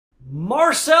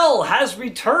Marcel has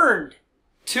returned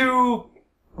to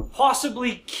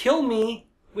possibly kill me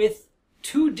with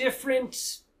 2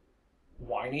 different...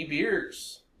 Whiny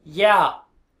beers. Yeah,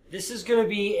 this is gonna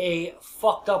be a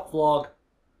fucked up vlog.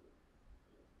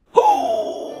 What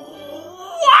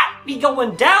be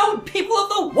going down, people of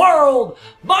the world?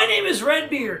 My name is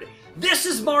Redbeard. This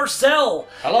is Marcel.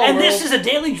 Hello, and world. this is a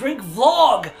daily drink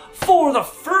vlog for the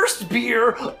first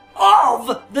beer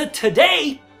of the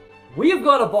today. We have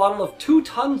got a bottle of 2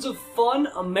 tons of fun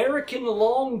American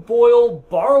long boil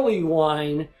barley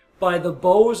wine by the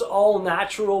Beaus All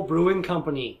Natural Brewing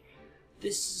Company.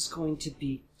 This is going to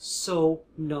be so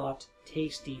not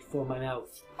tasty for my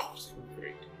mouth. Oh, so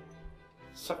great.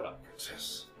 Suck it up,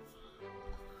 princess.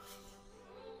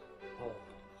 Oh,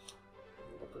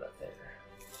 I'll put that there.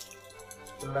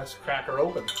 Then let's crack her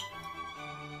open.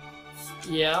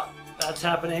 Yeah, that's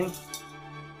happening.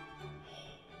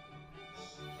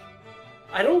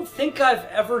 I don't think I've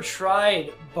ever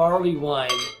tried barley wine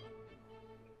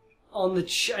on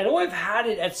the... I know I've had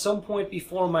it at some point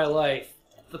before in my life.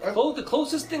 The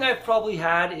closest thing I've probably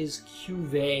had is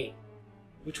Cuvée,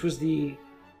 which was the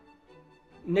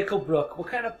Nickelbrook. What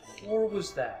kind of pour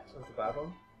was that? That's the bad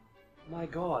one. My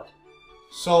God.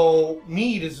 So,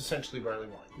 mead is essentially barley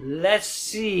wine. Let's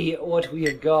see what we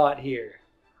have got here.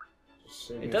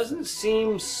 It doesn't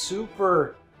seem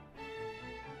super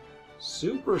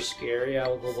scary. I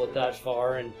will go about that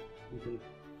far, and you can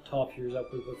top yours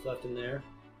up with what's left in there.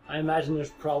 I imagine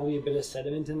there's probably a bit of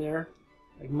sediment in there.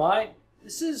 Like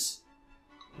this is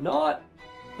not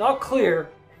clear,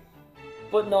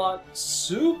 but not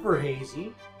super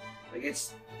hazy. Like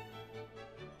it's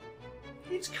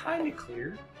kind of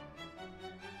clear.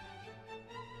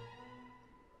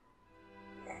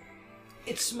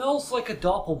 It smells like a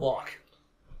Doppelbock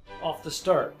off the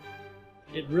start.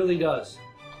 It really does.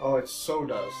 Oh, it so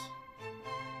does.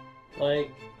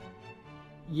 Like,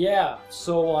 yeah,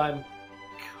 so I'm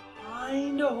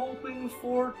kind of hoping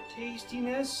for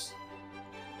tastiness.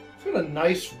 It's got a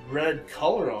nice red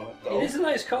color on it, though. It is a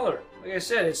nice color. Like I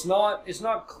said, it's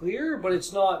not clear, but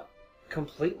it's not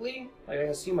completely. Like I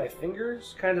can see my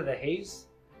fingers, kind of the haze.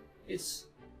 It's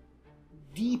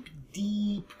deep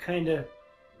kind of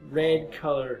red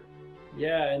color.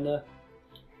 Yeah, and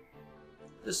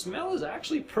the smell is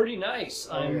actually pretty nice.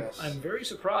 I'm very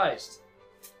surprised.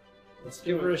 Let's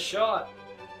give her a shot.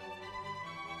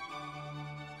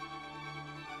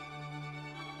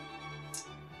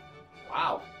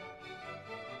 Wow.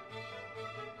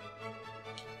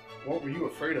 What were you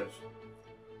afraid of?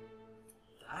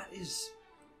 That is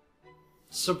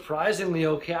surprisingly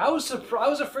okay. I was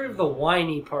afraid of the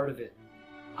winey part of it.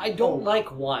 I don't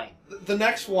like wine. The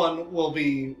next one will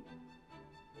be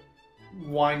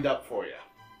wind up for you.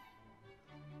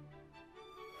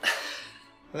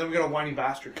 And then we got a whiny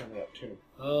bastard coming up too.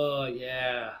 Oh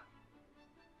yeah.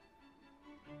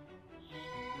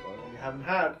 One you haven't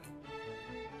had.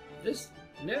 This,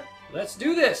 yeah. Let's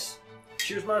do this.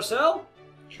 Cheers, Marcel.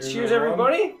 Cheers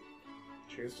everyone. everybody.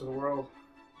 Cheers to the world.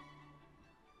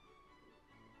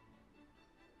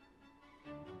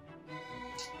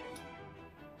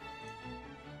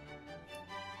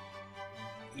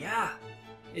 Yeah,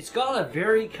 it's got a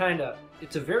very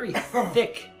it's a very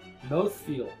thick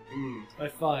mouthfeel. I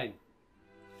find.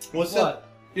 What's that?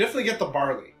 You definitely get the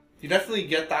barley. You definitely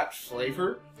get that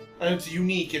flavor, and it's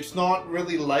unique. It's not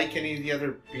really like any of the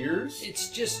other beers. It's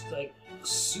just like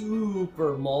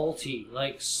super malty,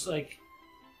 like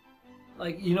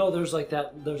you know, there's like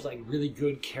really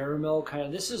good caramel kind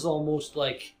of. This is almost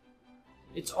like,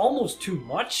 it's almost too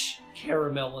much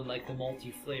caramel and like the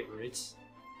malty flavor. It's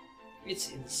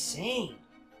insane.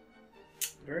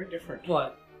 Very different.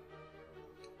 But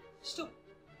still,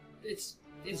 it's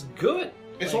good.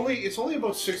 It's only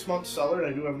about 6 months cellar,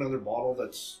 and I do have another bottle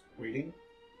that's waiting.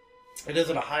 It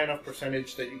isn't a high enough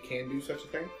percentage that you can do such a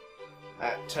thing.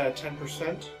 At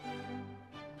 10%,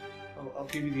 I'll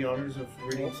give you the honors of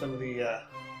reading some of the.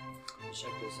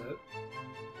 Check this out.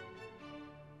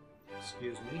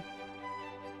 Excuse me.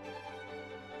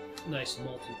 Nice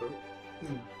malty brew.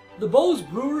 The Beaus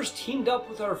brewers teamed up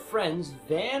with our friends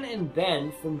Van and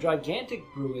Ben from Gigantic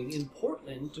Brewing in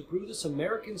Portland to brew this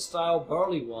American-style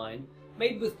barley wine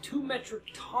made with 2 metric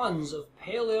tons of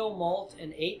pale ale malt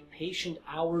and 8 patient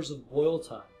hours of boil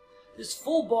time. This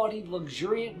full-bodied,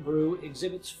 luxuriant brew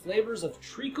exhibits flavors of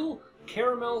treacle,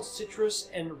 caramel, citrus,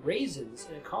 and raisins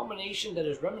in a combination that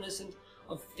is reminiscent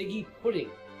of figgy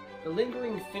pudding. The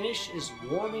lingering finish is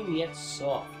warming yet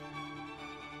soft.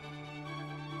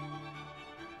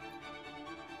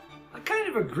 I kind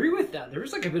of agree with that. There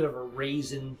is like a bit of a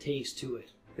raisin taste to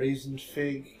it. Raisin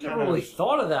fig. Never really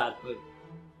thought of that, but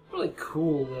really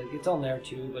cool. Like, it's on there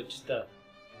too, but just a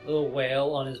little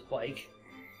whale on his bike.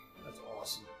 That's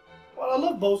awesome. Well, I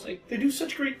love Beaus. Like, they do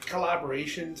such great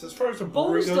collaborations as far as the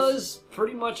brewery Beaus goes. does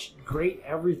pretty much great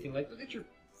everything. Like, look at your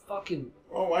fucking...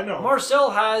 Oh, I know. Marcel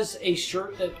has a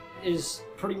shirt that is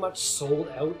pretty much sold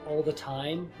out all the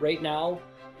time right now,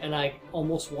 and I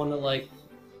almost want to, like,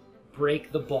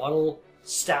 break the bottle,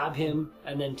 stab him,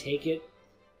 and then take it.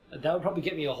 That would probably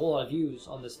get me a whole lot of views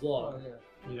on this vlog. Oh, yeah.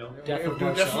 You know, It would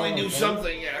definitely do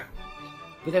something, yeah.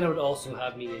 But then it would also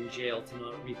have me in jail to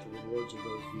not reap the rewards of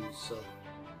those views, so...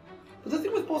 But the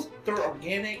thing with Beaus, they're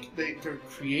organic, they're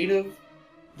creative,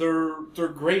 they're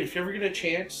great. If you ever get a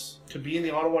chance to be in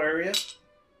the Ottawa area,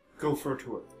 go for a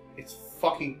tour. It's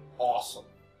fucking awesome.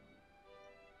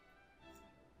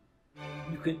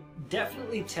 You can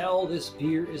definitely tell this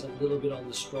beer is a little bit on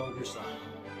the stronger side.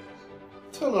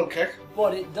 It's a little kick.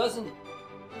 But it doesn't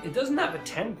have a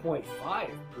 10.5%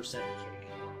 kick.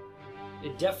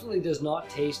 It definitely does not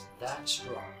taste that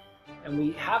strong. And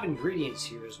we have ingredients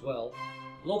here as well.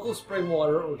 Local spring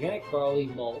water, organic barley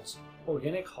malts,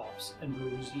 organic hops, and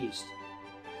brewer's yeast.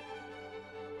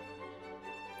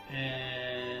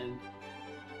 And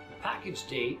the package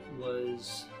date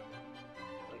was,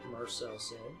 like Marcel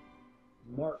said,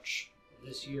 March of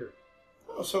this year.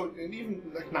 Oh, so even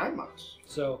like 9 months.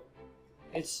 So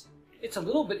it's a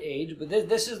little bit aged, but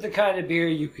this is the kind of beer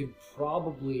you could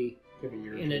probably Give a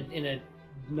year. in a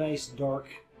nice dark,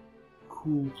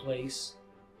 cool place,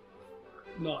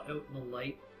 not out in the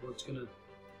light where it's gonna.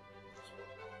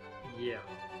 Yeah.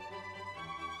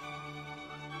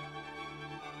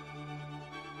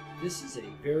 This is a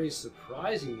very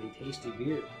surprisingly tasty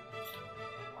beer.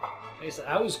 Like I said,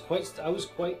 I was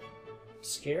quite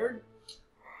scared.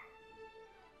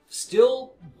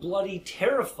 Still bloody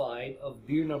terrified of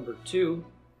beer number 2.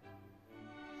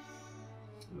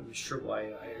 I'm not sure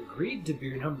why I agreed to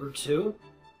beer number 2.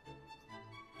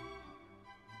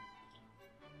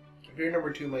 Beer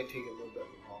number 2 might take a little bit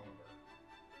longer.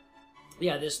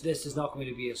 Yeah, this is not going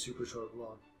to be a super short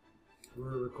vlog.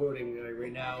 We're recording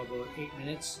right now about 8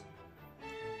 minutes.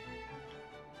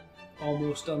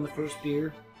 Almost done the first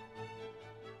beer.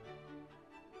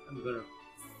 I'm gonna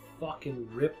fucking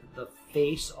rip the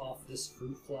face off this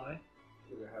fruit fly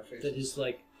Do they have faces? that is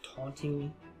like taunting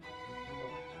me.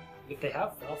 If they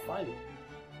have, I'll find it.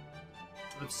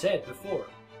 I've said before,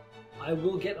 I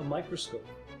will get a microscope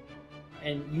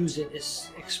and use it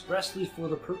expressly for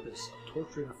the purpose of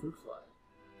torturing a fruit fly.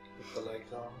 With the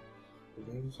legs on,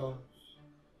 the wings on.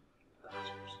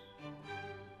 Bastards.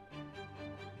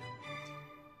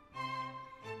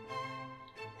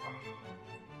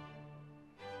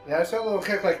 Yeah, I saw a little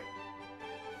kick like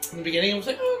in the beginning. It was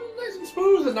like, oh, nice and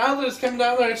smooth, and now that it's coming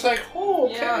down there, it's like, oh,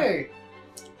 okay.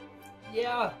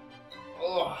 Yeah.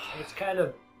 Oh. It's kind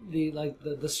of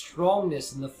the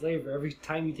strongness and the flavor. Every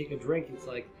time you take a drink, it's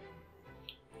like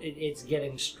it's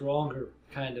getting stronger,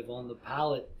 kind of on the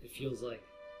palate. It feels like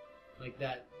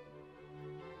that.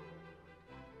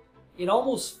 It's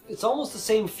almost the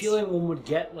same feeling one would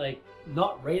get, like,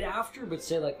 not right after, but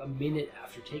say like a minute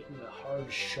after taking a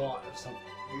hard shot of something.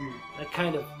 That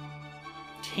kind of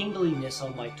tingliness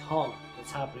on my tongue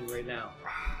that's happening right now.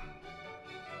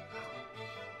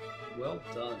 Well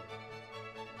done.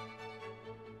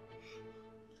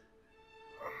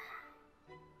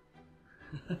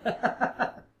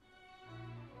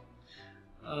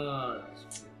 That was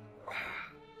good.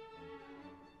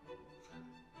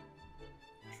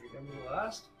 Should we get the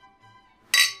last?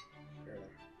 Sure.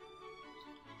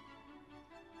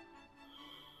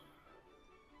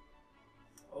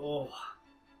 Oh.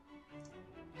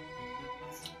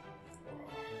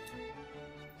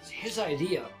 It's his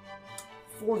idea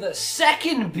for the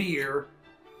second beer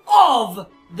of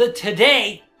the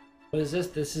today. What is this?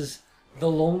 This is the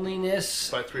loneliness.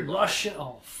 By 3 Block. Russian.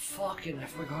 Oh, fucking! I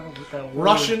forgot about that word.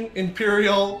 Russian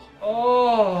Imperial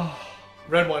Oh.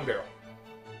 Red Wine Barrel.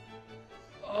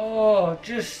 Oh,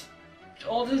 just.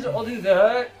 I'll do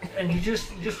that, and you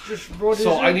just wrote it.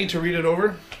 So I need to read it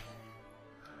over.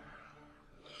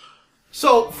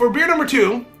 So for beer number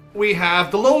 2, we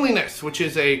have The Loneliness, which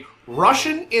is a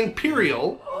Russian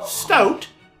Imperial Stout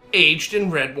aged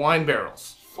in red wine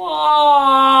barrels.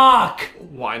 Fuck!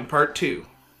 Wine part 2.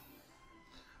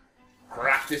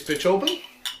 Crack this bitch open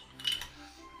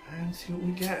and see what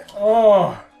we get.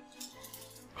 Oh.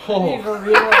 I didn't Oh. even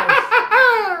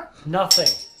realize.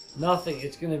 Nothing.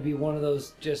 It's gonna be one of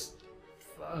those just.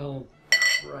 Oh,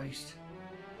 Christ.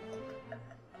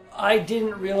 I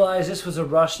didn't realize this was a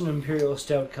Russian Imperial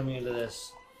Stout coming into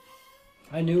this.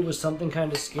 I knew it was something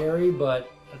kind of scary, but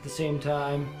at the same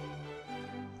time.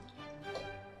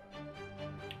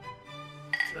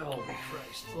 Oh,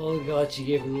 Christ. Oh God, she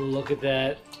gave a little look at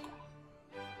that.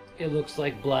 It looks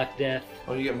like Black Death.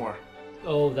 Oh, you get more.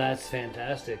 Oh, that's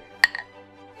fantastic.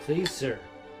 Please, sir.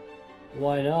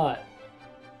 Why not?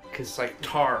 It's like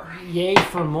tar. Yay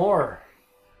for more.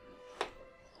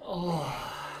 Oh,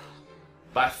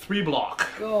 By 3 block.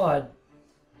 God.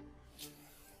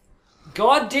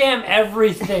 Goddamn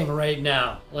everything right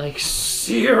now. Like,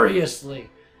 seriously.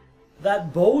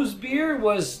 That Beau's beer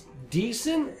was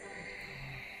decent.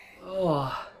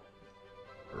 Oh.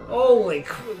 Holy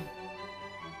crap.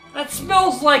 That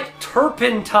smells like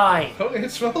turpentine. Oh, it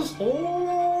smells.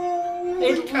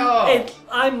 Holy cow.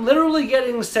 I'm literally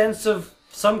getting a sense of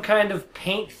some kind of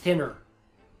paint thinner.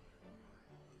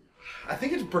 I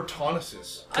think it's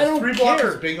Bretonnis's. I don't 3 block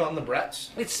care. is big on the Bretts.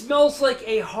 It smells like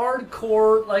a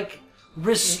hardcore, like,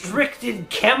 restricted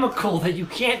chemical that you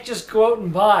can't just go out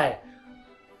and buy.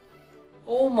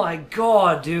 Oh my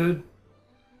God, dude.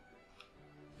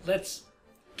 Let's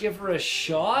give her a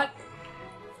shot?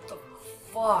 What the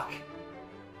fuck?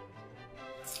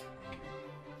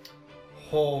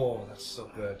 Oh, that's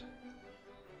so good.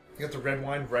 You got the red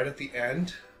wine right at the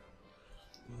end.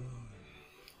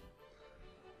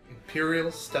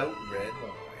 Imperial Stout red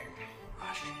wine.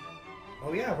 Russian.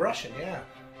 Oh yeah, Russian, yeah.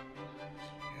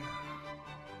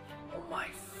 Oh my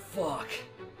fuck.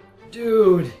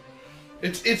 Dude.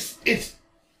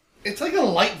 It's like a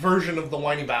light version of the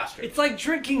Whiny Bastard. It's like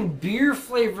drinking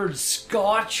beer-flavored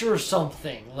scotch or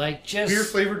something. Like, just...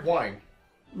 Beer-flavored wine.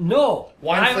 No.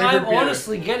 Wine-flavored I'm beer.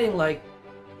 honestly getting, like,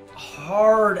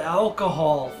 hard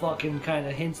alcohol fucking kind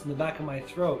of hints in the back of my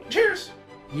throat. Cheers!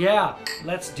 Yeah,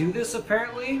 let's do this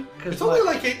apparently. Because It's only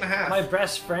like 8.5. my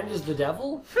best friend is the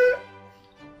devil.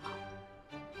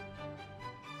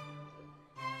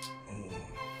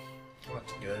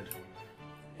 That's good.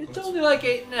 It's only like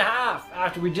 8.5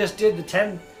 after we just did the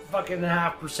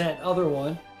 10.5% other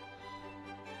one.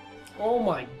 Oh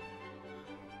my.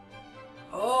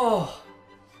 Oh.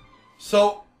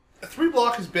 So, 3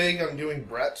 block is big on doing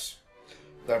Brett's.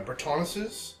 The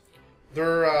Bretonnis's.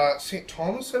 They're St.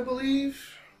 Thomas, I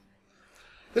believe.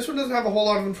 This one doesn't have a whole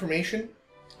lot of information.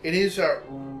 It is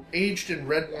aged in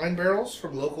red wine barrels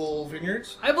from local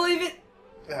vineyards. I believe it.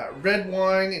 Red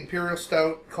wine, Imperial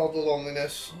Stout, called the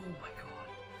Loneliness. Oh my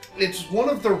god. It's one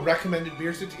of the recommended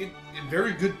beers. It's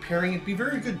very good pairing. It'd be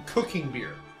very good cooking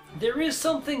beer. There is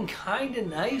something kind of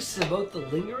nice about the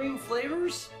lingering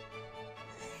flavors.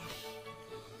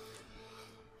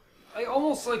 Like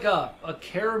almost like a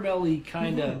caramelly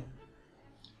kind of,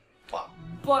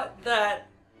 but that.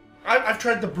 I've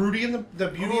tried the Broody and the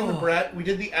Beauty and the Brett. We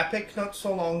did the Epic not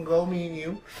so long ago, me and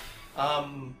you.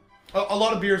 A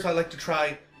lot of beers I like to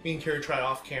try. Me and Carrie try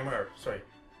off camera. Or, sorry,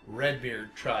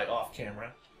 Redbeard try off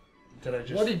camera. Did I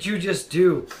just? What did you just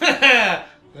do? Did I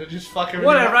just fuck everything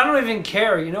Whatever. up? I don't even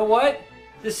care. You know what?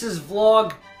 This is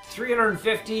vlog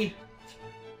 350.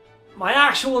 My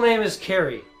actual name is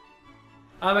Carrie.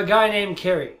 I'm a guy named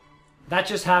Carrie. That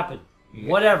just happened. Yeah.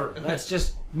 Whatever. Let's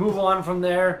just move on from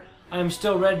there. I'm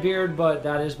still Redbeard, but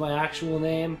that is my actual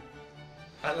name.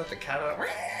 I let the cat out.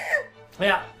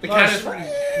 Yeah. The cat is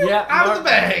out of the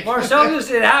bag. Marcel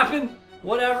just, it happened.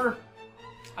 Whatever.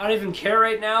 I don't even care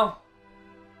right now.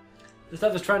 This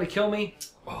stuff is trying to kill me.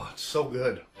 Oh, it's so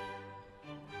good.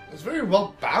 It's very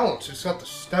well balanced. It's got the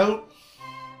stout,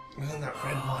 and then that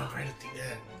red wine right at the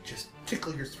end. Just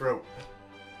tickle your throat.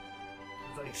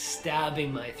 It's like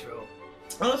stabbing my throat.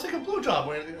 Oh, it's like a blowjob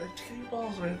where they like tickle your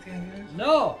balls right at the end. Guys.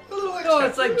 No. A little extra. No,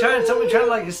 it's like somebody trying to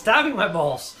like stabbing my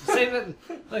balls. Same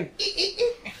like.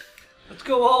 Let's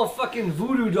go all fucking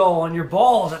voodoo doll on your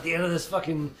balls at the end of this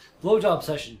fucking blowjob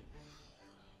session.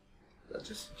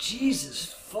 Jesus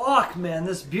fuck, man,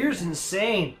 this beer's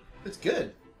insane. It's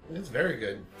good. It's very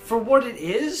good. For what it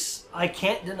is, I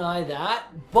can't deny that.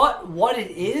 But what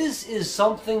it is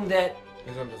something that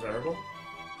Is undesirable?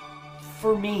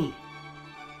 For me,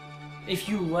 if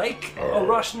you like a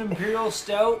Russian Imperial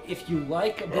Stout, if you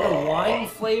like a bit of wine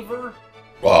flavor,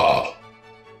 wow,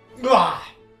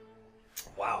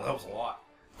 that was a lot.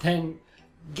 Then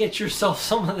get yourself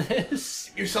some of this.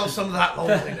 Get yourself some of that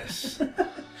loneliness.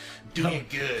 Do you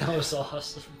good. That was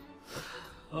awesome.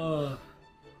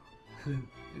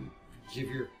 Give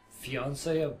your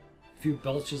fiance a few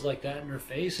belches like that in her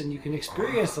face and you can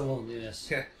experience the loneliness.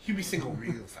 Yeah, you'd be single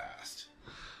real fast.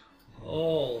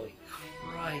 Holy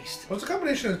Christ. Well, it's a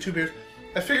combination of the 2 beers.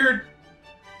 I figured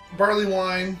barley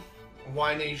wine,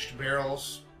 wine-aged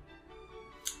barrels,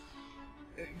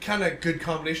 kind of good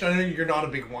combination. I know you're not a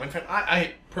big wine fan.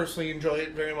 I personally enjoy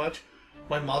it very much.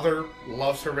 My mother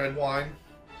loves her red wine.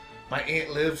 My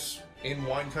aunt lives in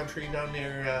wine country down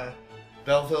near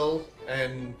Belleville,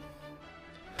 and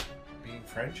being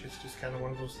being French, it's just kind of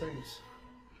one of those things.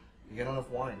 You get enough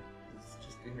wine. It's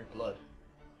just in your blood.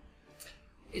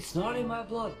 It's not in my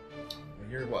blood.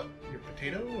 You're what? You're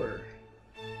potato or?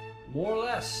 More or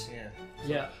less. Yeah.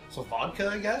 Yeah. So vodka,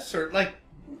 I guess? Or like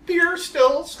beer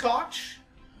still, scotch?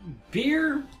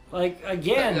 Beer, like,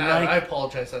 again, I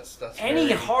apologize, that's any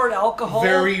very, hard alcohol.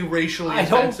 very racially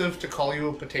offensive to call you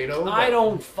a potato. I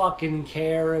don't fucking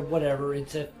care, whatever.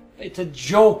 It's a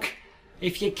joke.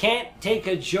 If you can't take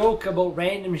a joke about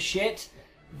random shit,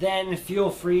 then feel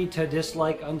free to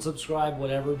dislike, unsubscribe,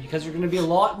 whatever, because there's going to be a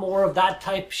lot more of that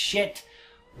type shit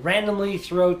randomly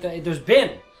throughout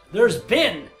the... There's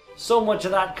been so much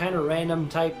of that kind of random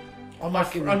type. On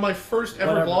my first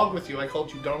ever blog with you, I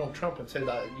called you Donald Trump and said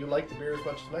that you like the beer as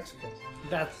much as Mexicans.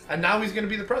 And now he's going to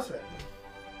be the president.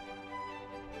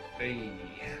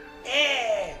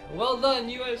 Hey. Well done,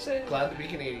 USA. Glad to be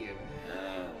Canadian.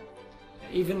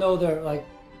 Even though they're like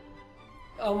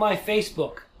on my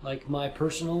Facebook, like my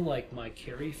personal, like my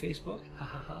Carrie Facebook,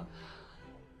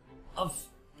 a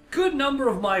good number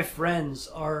of my friends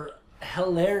are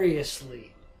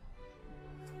hilariously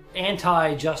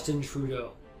anti-Justin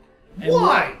Trudeau. And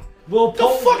why? Will the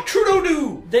fuck Trudeau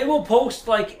do? They will post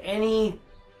like any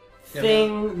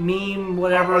thing, meme,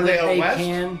 whatever they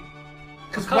can.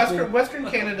 Because Western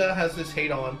Canada has this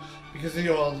hate on because of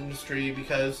the oil industry,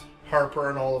 because Harper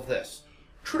and all of this.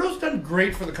 Trudeau's done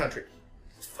great for the country.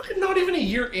 It's fucking not even a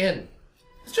year in.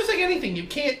 It's just like anything. You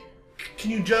can't...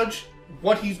 Can you judge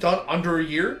what he's done under a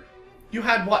year? You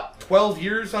had, what, 12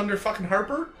 years under fucking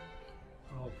Harper?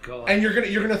 Oh, God. And you're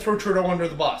gonna throw Trudeau under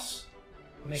the bus.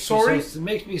 It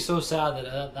makes me so sad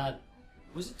that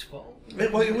was it 12?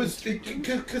 It was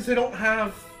because they don't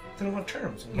have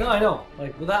terms. No, I know.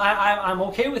 Like, well, I'm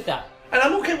okay with that. And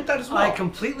I'm okay with that as well. I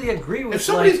completely agree with. If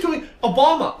somebody's doing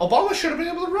Obama should have been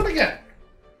able to run again.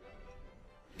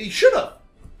 He should have.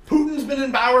 Putin's been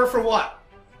in power for what?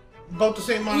 About the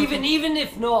same amount. Even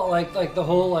if not, like the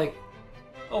whole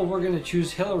oh, we're gonna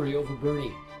choose Hillary over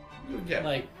Bernie. Yeah.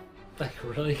 Like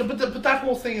really. But that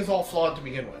whole thing is all flawed to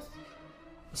begin with.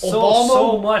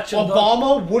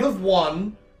 Obama would have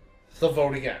won the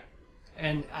vote again.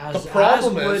 And the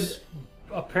problem is,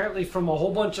 apparently from a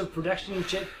whole bunch of protection and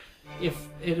shit, if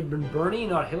it had been Bernie,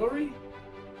 not Hillary,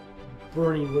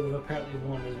 Bernie would have apparently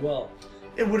won as well.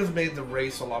 It would have made the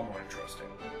race a lot more interesting.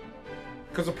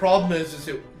 Because the problem is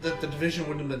that the division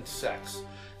wouldn't have been sex.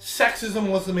 Sexism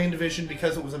was the main division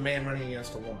because it was a man running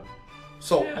against a woman.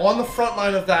 So on the front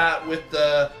line of that, with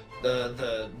the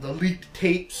leaked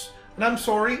tapes, and I'm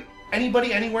sorry,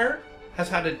 anybody anywhere has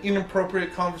had an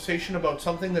inappropriate conversation about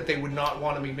something that they would not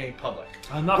want to be made public.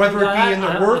 Whether it be in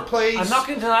the workplace, I'm not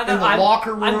going to deny that. In the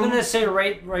locker room. I'm going to say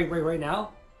right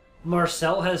now,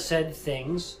 Marcel has said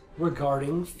things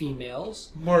regarding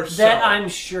females that I'm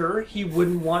sure he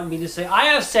wouldn't want me to say. I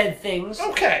have said things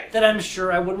that I'm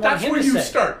sure I wouldn't want him to say. That's where you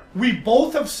start. We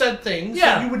both have said things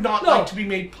that you would not like to be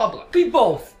made public. We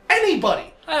both.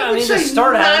 Anybody. I would say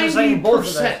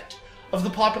 90% of the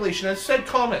population has said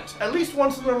comments, at least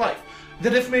once in their life,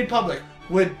 that if made public,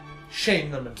 would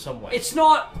shame them in some way. It's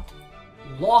not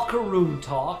locker room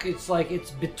talk. It's like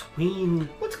it's between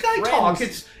what's guy talk?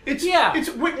 It's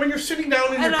when you're sitting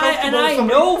down and you're comfortable. And I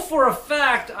know for a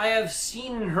fact, I have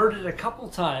seen and heard it a couple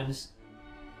times,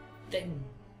 that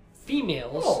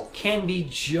females can be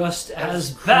just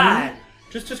as bad.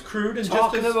 Just as crude and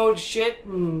talking just as... about shit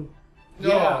and...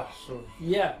 Yep.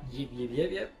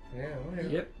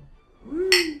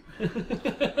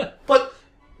 But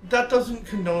that doesn't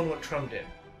condone what Trump did.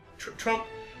 Trump...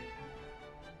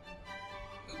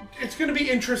 It's going to be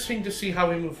interesting to see how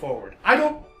we move forward. I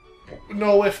don't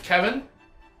know if Kevin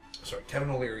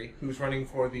O'Leary, who's running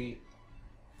for the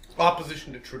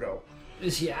opposition to Trudeau...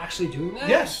 Is he actually doing that?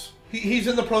 Yes. He's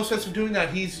in the process of doing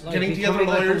that. He's getting together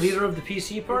lawyers... Like the leader of the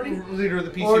PC party? Leader of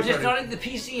the PC party. Or just not the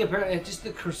PC, apparently, just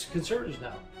the Conservatives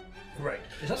now. Right.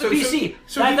 It's not the PC.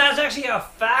 That's actually a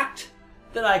fact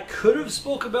that I could have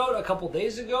spoke about a couple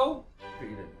days ago.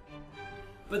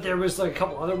 But there was like a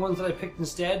couple other ones that I picked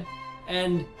instead.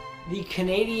 And the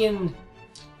Canadian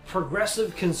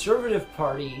Progressive Conservative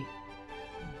Party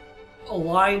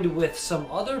aligned with some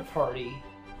other party,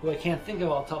 who I can't think of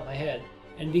off the top of my head,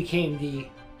 and became the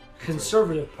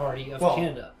Conservative Party of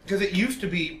Canada. Because it used to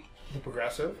be the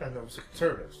Progressive, and there was the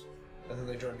Conservatives. And then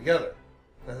they joined together.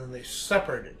 And then they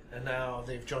separated. And now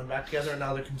they've joined back together, and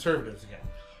now they're Conservatives again.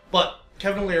 But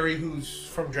Kevin O'Leary, who's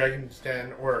from Dragon's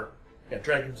Den,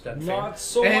 Dragon's Den Not fame,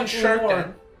 so and much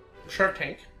anymore. Shark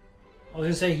Tank. I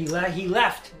was going to say, he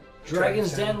left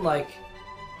Dragon's Den like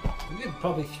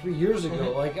probably 3 years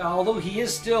ago. Like, although he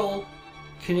is still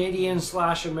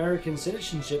Canadian/American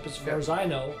citizenship, as far as I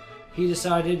know, he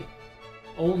decided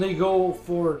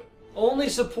only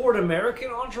support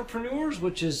American entrepreneurs,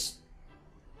 which is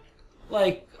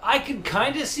like I could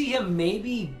kind of see him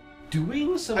maybe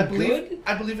doing some good.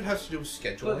 I believe it has to do with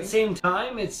scheduling. But at the same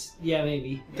time, it's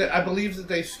maybe. I believe that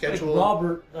they schedule like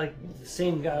Robert, like the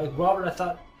same guy. Like Robert, I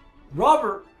thought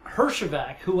Robert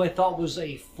Herjavec, who I thought was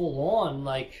a full-on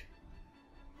like.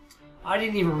 I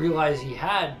didn't even realize he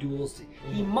had dual.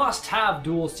 He must have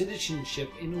dual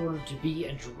citizenship in order to be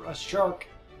a shark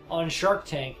on Shark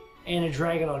Tank and a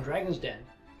dragon on Dragon's Den.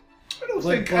 I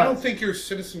don't think your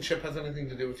citizenship has anything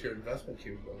to do with your investment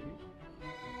capability.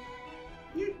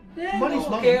 Money's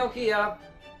money. Okay, yeah,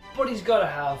 but he's got to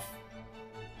have.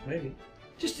 Maybe.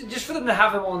 Just for them to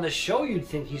have him on the show, you'd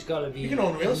think he's got to be. You can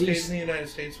own real estate in the United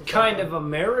States. Kind of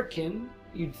American,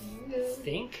 you'd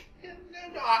think. Yeah,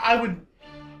 I would.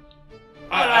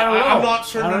 I don't know. I'm not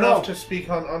certain enough to speak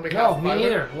on behalf of me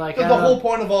neither. Like the whole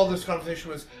point of all this conversation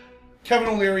was Kevin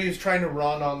O'Leary is trying to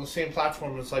run on the same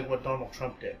platform as like what Donald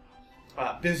Trump did.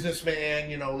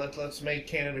 Businessman, let's make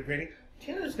Canada great.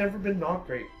 Canada's never been not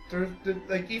great.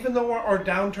 Like even though our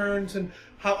downturns and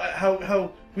how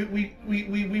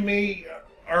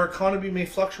our economy may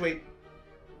fluctuate,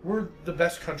 we're the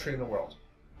best country in the world.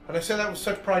 And I say that with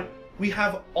such pride. We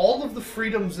have all of the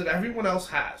freedoms that everyone else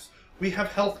has. We have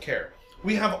healthcare.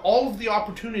 We have all of the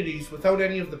opportunities without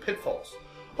any of the pitfalls.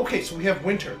 Okay, so we have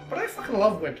winter, but I fucking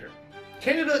love winter.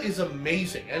 Canada is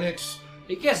amazing, and it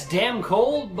gets damn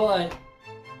cold, but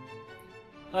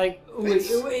like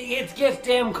it gets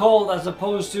damn cold as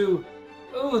opposed to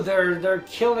they're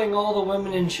killing all the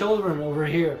women and children over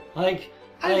here.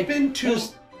 I've been to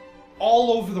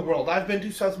all over the world. I've been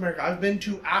to South America. I've been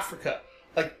to Africa,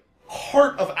 like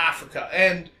heart of Africa,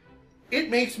 and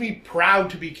it makes me proud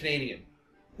to be Canadian.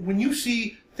 When you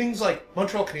see things like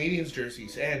Montreal Canadiens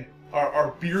jerseys and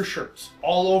our beer shirts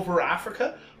all over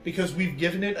Africa because we've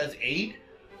given it as aid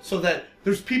so that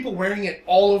there's people wearing it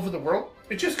all over the world,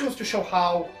 it just goes to show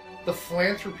how the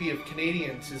philanthropy of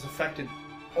Canadians is affected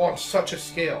on such a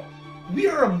scale. We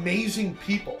are amazing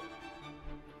people.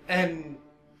 And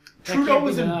Trudeau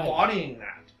is embodying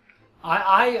that.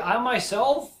 I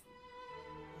myself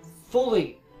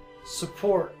fully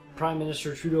support Prime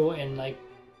Minister Trudeau and like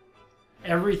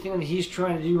everything that he's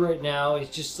trying to do right now is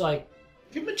just like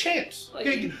give him a chance.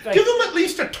 Give him at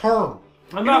least a term.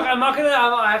 I'm not gonna.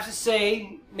 I have to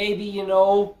say maybe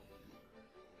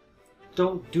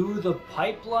don't do the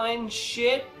pipeline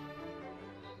shit.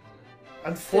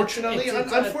 Unfortunately,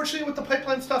 with the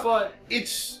pipeline stuff, but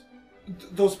it's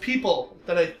those people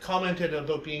that I commented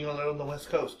about being on the West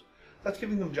Coast. That's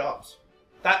giving them jobs.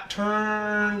 That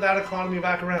turned that economy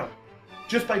back around.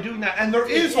 Just by doing that, and there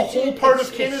is a whole part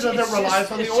of Canada that relies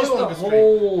on the oil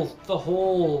industry. The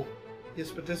whole.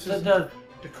 Yes, but this is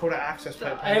Dakota Access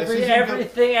Pipeline.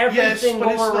 Everything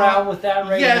going around with that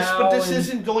right now. Yes, but this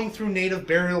isn't going through native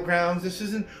burial grounds. This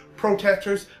isn't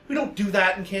protesters. We don't do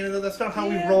that in Canada. That's not how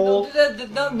we roll.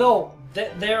 No.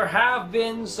 There have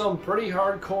been some pretty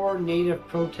hardcore native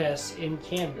protests in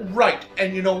Canada. Right,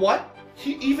 and you know what?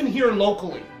 Even here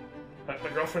locally, like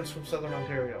my girlfriend's from Southern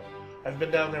Ontario. I've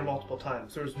been down there multiple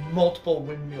times. There's multiple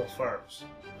windmill farms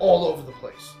all over the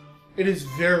place. It is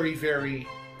very, very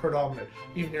predominant,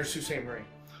 even near Sault Ste. Marie.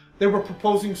 They were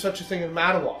proposing such a thing in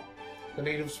Mattawa. The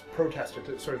natives protested,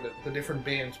 the different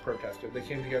bands protested. They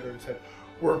came together and said,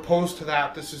 we're opposed to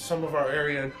that, this is some of our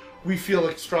area, and we feel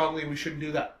like strongly we shouldn't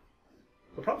do that.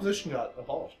 The proposition got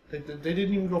abolished. They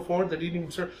didn't even go forward, they didn't even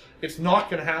serve. It's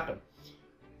not going to happen.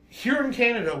 Here in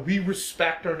Canada, we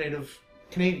respect our native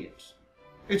Canadians.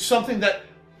 It's something that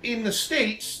in the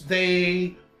States,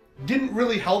 they didn't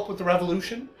really help with the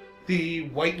revolution. The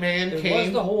white man came. It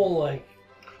was the whole, like...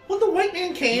 When the white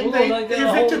man came, they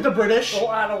evicted the British. The whole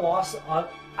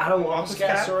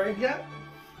Atawasca, sorry. Yeah.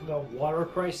 The water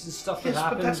crisis and stuff that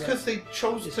happened. But that's because they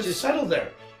chose to settle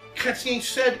there. Chrétien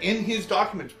said in his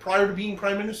documents, prior to being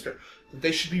Prime Minister, that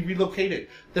they should be relocated,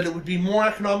 that it would be more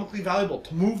economically valuable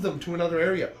to move them to another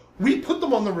area. We put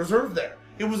them on the reserve there.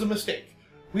 It was a mistake.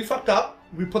 We fucked up.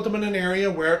 We put them in an area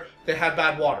where they had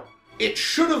bad water. It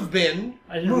should have been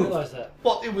I didn't realize that.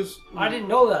 Well, it was... I didn't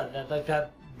know that.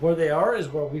 That where they are is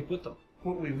where we put them.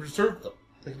 We reserved them.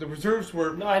 Like, the reserves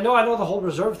were... No, I know the whole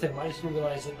reserve thing. I just didn't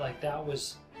realize that, like, that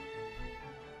was...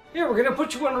 Here, we're going to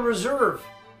put you on a reserve.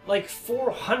 Like,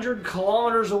 400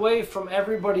 kilometers away from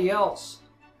everybody else.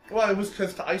 Well, it was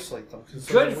because to isolate them.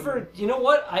 Good for... You know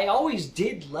what? I always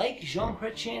did like Jean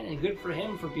Chrétien, and good for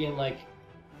him for being like...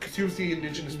 Because he was the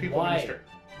Indigenous People Minister.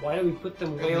 Why do we put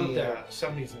them way out there?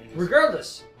 70s and 80s.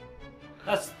 Regardless,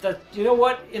 you know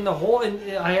what? In the whole,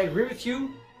 I agree with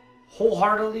you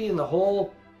wholeheartedly in the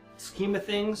whole scheme of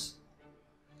things.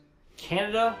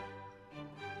 Canada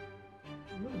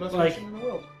Best Like- nation in the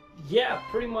world. Yeah,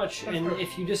 pretty much. That's And right.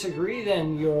 if you disagree,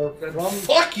 then you're Then from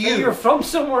fuck you! then you're from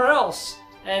somewhere else.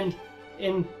 And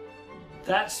in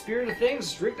that spirit of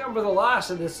things, drink number the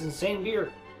last of this insane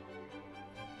beer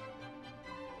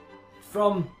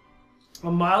from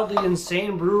a mildly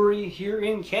insane brewery here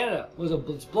in Canada.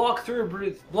 It's Block 3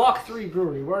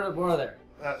 Brewery. Where are they?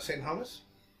 St. Thomas?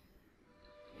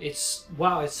 It's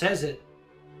wow. It says it.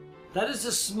 That is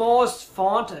the smallest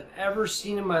font I've ever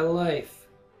seen in my life.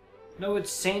 No,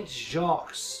 it's Saint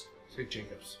Jacques. St.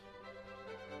 Jacobs.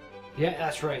 Yeah,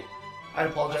 that's right. I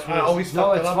apologize. That's what I it is. always No,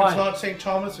 thought that it's up. fine. It's not St.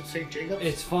 Thomas, it's St. Jacobs.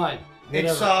 It's fine.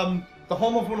 It's Whatever. the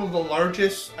home of one of the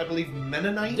largest, I believe,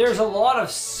 Mennonite. There's a lot of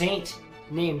saint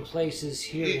named places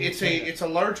here. in Canada. It's a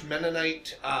large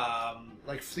Mennonite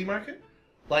like flea market,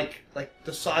 like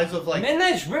the size of like.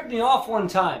 Mennonites ripped me off one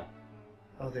time.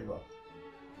 Oh, they will.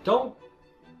 Don't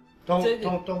Don't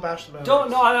bash the Mennonites.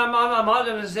 don't no. I'm not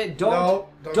going to say don't. No,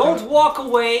 don't do it. walk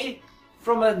away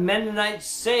from a Mennonite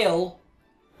sale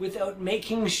without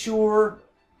making sure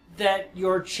that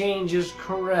your change is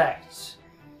correct.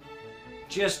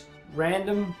 Just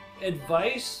random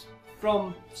advice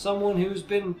from someone who's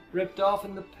been ripped off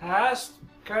in the past,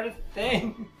 kind of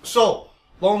thing. So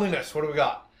loneliness. What do we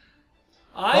got?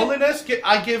 Loneliness.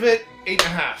 I give it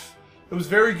 8.5. It was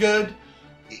very good.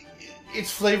 Its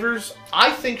flavors,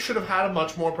 I think, should have had a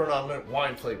much more predominant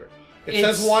wine flavor. It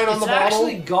says wine on the bottle. It's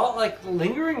actually got like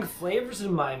lingering flavors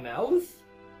in my mouth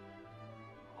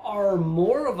are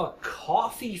more of a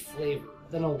coffee flavor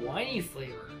than a winey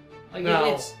flavor. Like Now,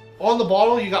 it's on the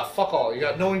bottle, you got fuck all. You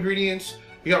got no ingredients.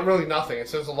 You got really nothing. It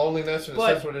says the loneliness and it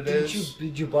says what it is.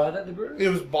 Did you buy that at the brewery? It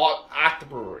was bought at the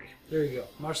brewery. There you go.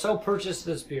 Marcel purchased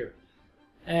this beer,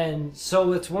 and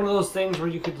so it's one of those things where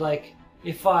you could like,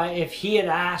 if he had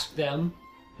asked them,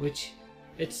 which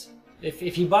it's if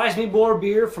he buys me more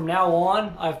beer from now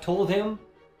on, I've told him,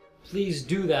 please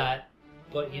do that,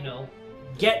 but you know,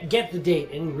 get the date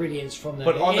and ingredients from them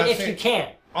But on that if same- you can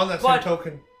On that But- same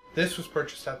token, this was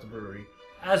purchased at the brewery.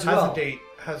 as Has well. a date,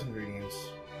 has ingredients,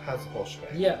 has the whole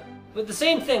shebang. Yeah, but the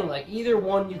same thing. Like either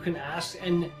one, you can ask,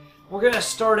 and we're gonna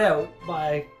start out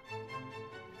by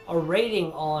a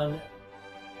rating on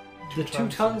the 2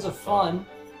 tons of fun.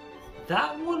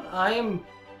 That one, I'm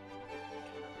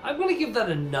gonna give that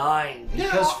a 9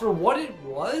 because Yeah. for what it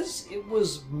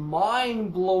was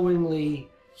mind-blowingly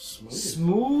Smooth.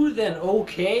 smooth and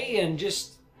okay and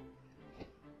just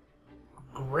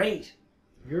great.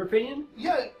 Your opinion?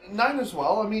 Yeah, 9 as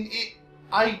well. I mean,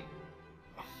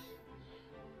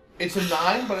 it's a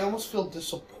 9, but I almost feel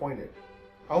disappointed.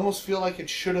 I almost feel like it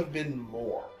should have been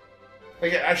more.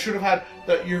 Like I should have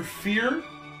had your fear.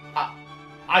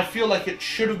 I feel like it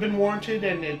should have been warranted,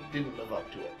 and it didn't live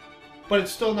up to it. But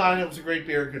it's still 9. It was a great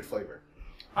beer, good flavor.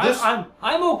 I'm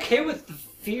okay with the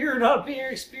fear not being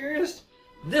experienced.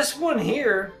 This one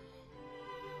here,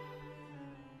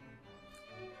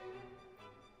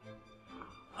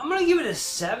 I'm gonna give it a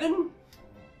 7.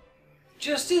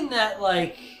 Just in that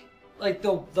like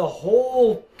the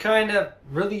whole kind of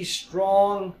really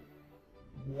strong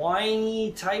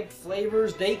winey type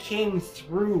flavors, they came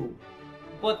through.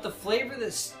 But the flavor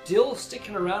that's still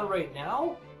sticking around right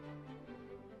now,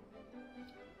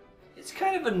 it's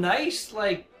kind of a nice,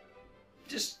 like,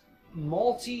 just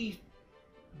malty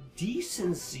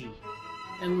decency.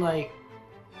 And, like,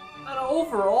 I don't know,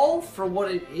 overall, for what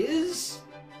it is,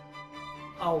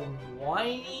 a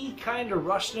winey kind of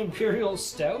Russian Imperial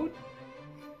Stout,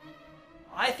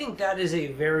 I think that is a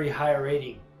very high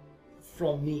rating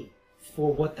from me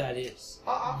for what that is.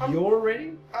 Your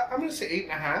rating? I'm going to say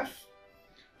 8.5.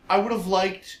 I would have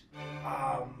liked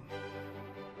kind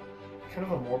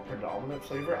of a more predominant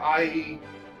flavor. I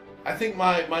think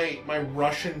my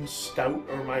Russian stout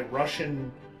or my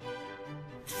Russian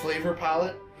flavor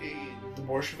palette, the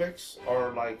Bolsheviks,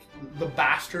 are like the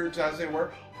bastards as they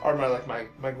were, are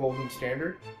my golden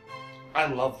standard. I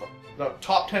love them. The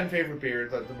top 10 favorite beer,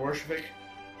 the Bolshevik.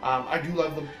 I do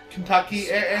love the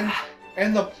Kentucky and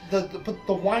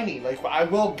the winey. Like I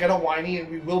will get a winey, and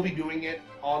we will be doing it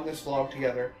on this vlog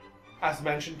together, as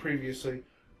mentioned previously.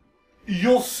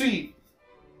 You'll see,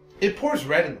 it pours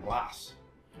red in the glass.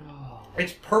 Oh.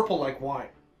 It's purple like wine.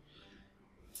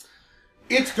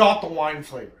 It's got the wine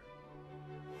flavor.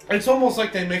 It's almost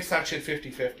like they mix that shit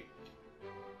 50-50.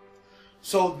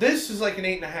 So this is like an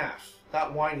 8.5.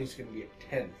 That wine is going to be a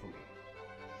 10 for me.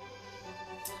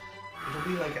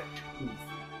 It'll be like a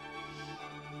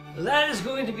 2. That is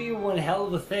going to be one hell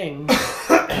of a thing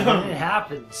when it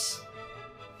happens.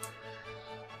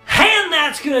 Hand And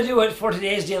that's gonna do it for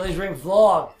today's Daily Drink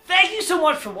vlog. Thank you so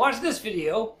much for watching this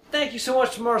video. Thank you so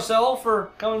much to Marcel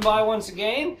for coming by once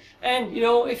again. And, you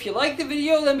know, if you like the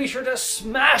video, then be sure to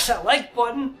smash that like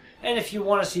button. And if you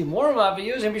want to see more of my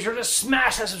videos, then be sure to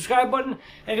smash that subscribe button.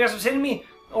 And if you have something to say to me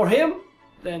or him,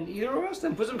 then either of us,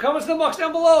 then put some comments in the box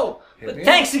down below. But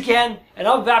thanks again, and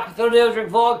I'll be back with another Daily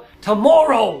Drink vlog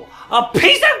tomorrow.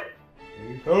 Peace out!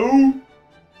 Oh.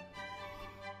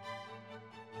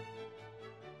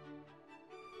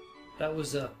 That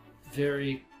was a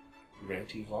very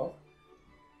Ranty vlog.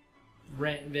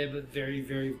 but very,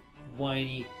 very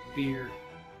whiny beer.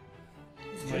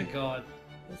 Oh my God.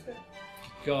 That's good.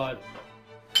 God.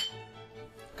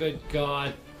 Good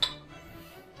God.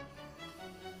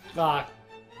 Fuck.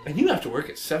 And you have to work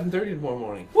at 7:30 tomorrow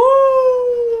morning. Woo!